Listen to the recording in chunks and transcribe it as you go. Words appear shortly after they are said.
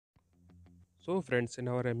So, friends, in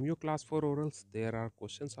our MU class 4 orals, there are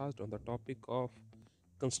questions asked on the topic of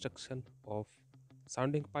construction of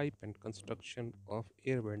sounding pipe and construction of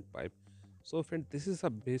air vent pipe. So, friend, this is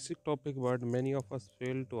a basic topic, but many of us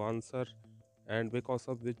fail to answer, and because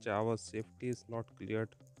of which our safety is not cleared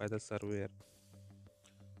by the surveyor.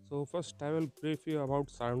 So, first, I will brief you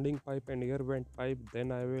about sounding pipe and air vent pipe,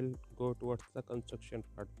 then, I will go towards the construction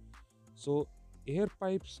part. So, air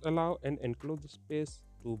pipes allow an enclosed space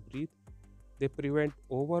to breathe. They prevent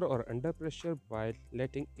over or under pressure by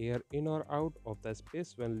letting air in or out of the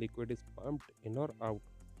space when liquid is pumped in or out,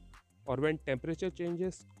 or when temperature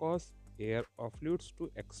changes cause air or fluids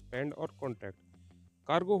to expand or contract.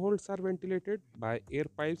 Cargo holds are ventilated by air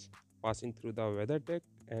pipes passing through the weather deck,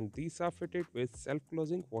 and these are fitted with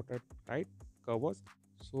self-closing watertight covers.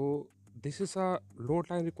 So this is a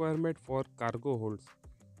load line requirement for cargo holds.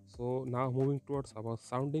 So now moving towards our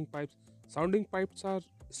sounding pipes. Sounding pipes are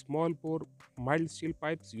small bore mild steel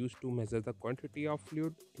pipes used to measure the quantity of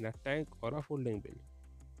fluid in a tank or a holding bin.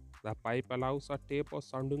 The pipe allows a tape or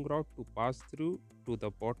sounding rod to pass through to the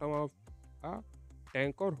bottom of a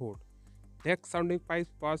tank or hold. Deck sounding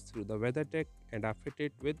pipes pass through the weather deck and are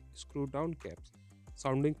fitted with screw down caps.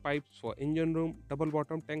 Sounding pipes for engine room double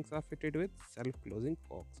bottom tanks are fitted with self closing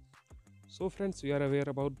cocks. So, friends, we are aware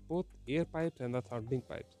about both air pipes and the sounding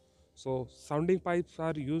pipes. So, sounding pipes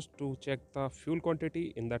are used to check the fuel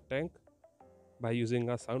quantity in the tank by using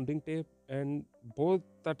a sounding tape, and both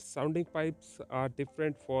that sounding pipes are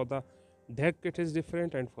different. For the deck, it is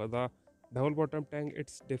different, and for the double bottom tank,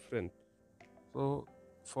 it's different. So,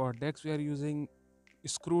 for decks, we are using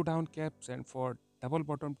screw down caps, and for double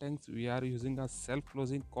bottom tanks, we are using a self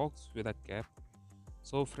closing cocks with a cap.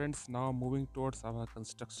 So, friends, now moving towards our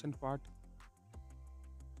construction part.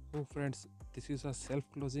 So friends, this is a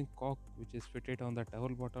self-closing cock which is fitted on the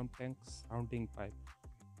double bottom tank sounding pipe.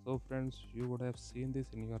 So friends, you would have seen this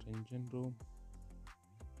in your engine room.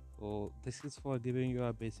 So this is for giving you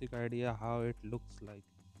a basic idea how it looks like.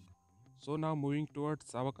 So now moving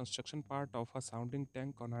towards our construction part of a sounding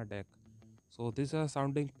tank on our deck. So this is a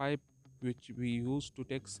sounding pipe which we use to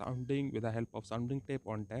take sounding with the help of sounding tape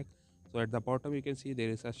on deck. So at the bottom you can see there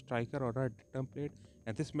is a striker or a template,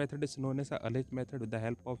 and this method is known as a ullage method, with the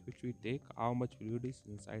help of which we take how much fluid is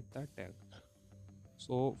inside the tank.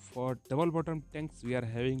 So for double bottom tanks we are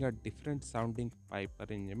having a different sounding pipe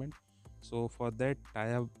arrangement. So for that I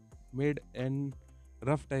have made an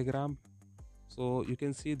rough diagram. So you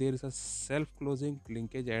can see there is a self-closing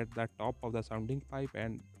linkage at the top of the sounding pipe,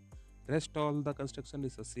 and rest all the construction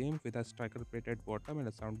is the same with a striker plate at bottom and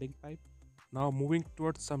a sounding pipe. Now moving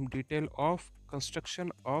towards some detail of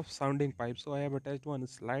construction of sounding pipe. So I have attached one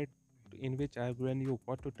slide in which I have given you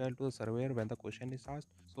what to tell to the surveyor when the question is asked.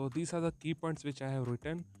 So these are the key points which I have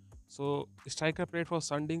written. So striker plate for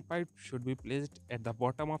sounding pipe should be placed at the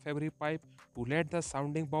bottom of every pipe to let the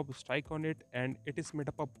sounding bob strike on it, and it is made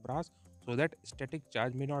up of brass so that static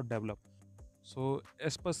charge may not develop. So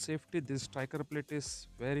as per safety, this striker plate is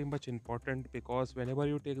very much important, because whenever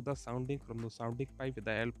you take the sounding from the sounding pipe with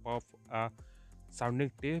the help of a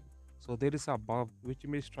sounding tape, so there is a bob which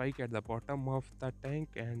may strike at the bottom of the tank,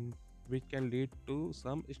 and which can lead to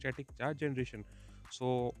some static charge generation.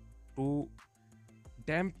 So to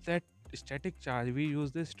damp that static charge, we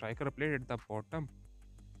use this striker plate at the bottom.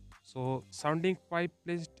 So sounding pipe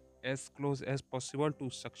placed as close as possible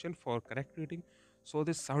to suction for correct reading. So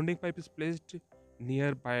this sounding pipe is placed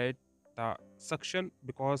nearby the suction,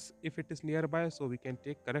 because if it is nearby, so we can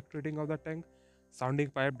take correct reading of the tank. Sounding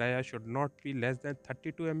pipe dia should not be less than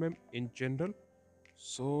 32 mm in general.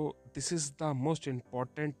 So this is the most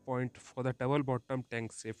important point for the double bottom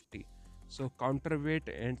tank safety. So counterweight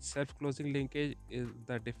and self-closing linkage is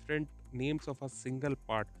the different names of a single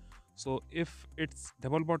part. So if it's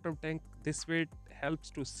double bottom tank, this weight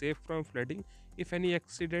helps to save from flooding. If any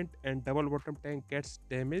accident and double bottom tank gets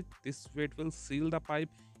damaged, this weight will seal the pipe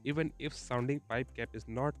even if sounding pipe cap is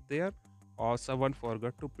not there or someone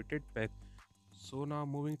forgot to put it back. So now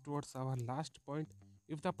moving towards our last point.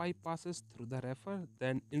 If the pipe passes through the refer,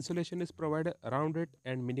 then insulation is provided around it,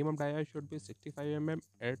 and minimum dia should be 65 mm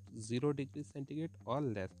at 0 degrees centigrade or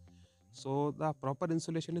less. So the proper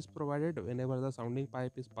insulation is provided whenever the sounding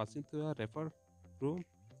pipe is passing through a refer room.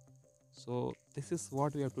 So this is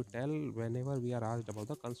what we have to tell whenever we are asked about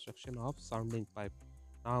the construction of sounding pipe.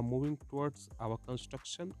 Now moving towards our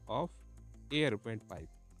construction of air vent pipe.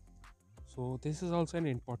 So this is also an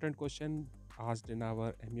important question asked in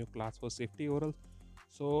our MU class for safety oral.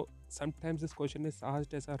 So sometimes this question is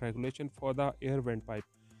asked as a regulation for the air vent pipe.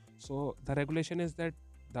 So the regulation is that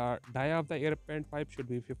the dia of the air vent pipe should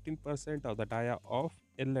be 15% of the dia of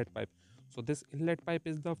inlet pipe. So this inlet pipe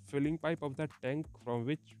is the filling pipe of the tank from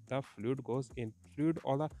which the fluid goes in. Fluid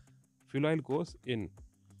or the fuel oil goes in.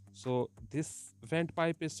 So this vent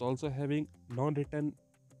pipe is also having non-return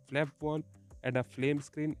flap valve and a flame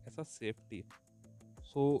screen as a safety.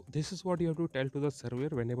 So this is what you have to tell to the surveyor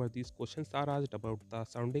whenever these questions are asked about the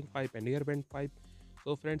sounding pipe and air vent pipe.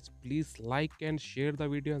 So friends, please like and share the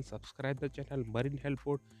video and subscribe the channel Marine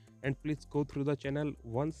Helport, and please go through the channel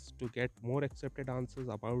once to get more accepted answers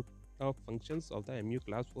about the functions of the MU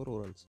class 4 orals.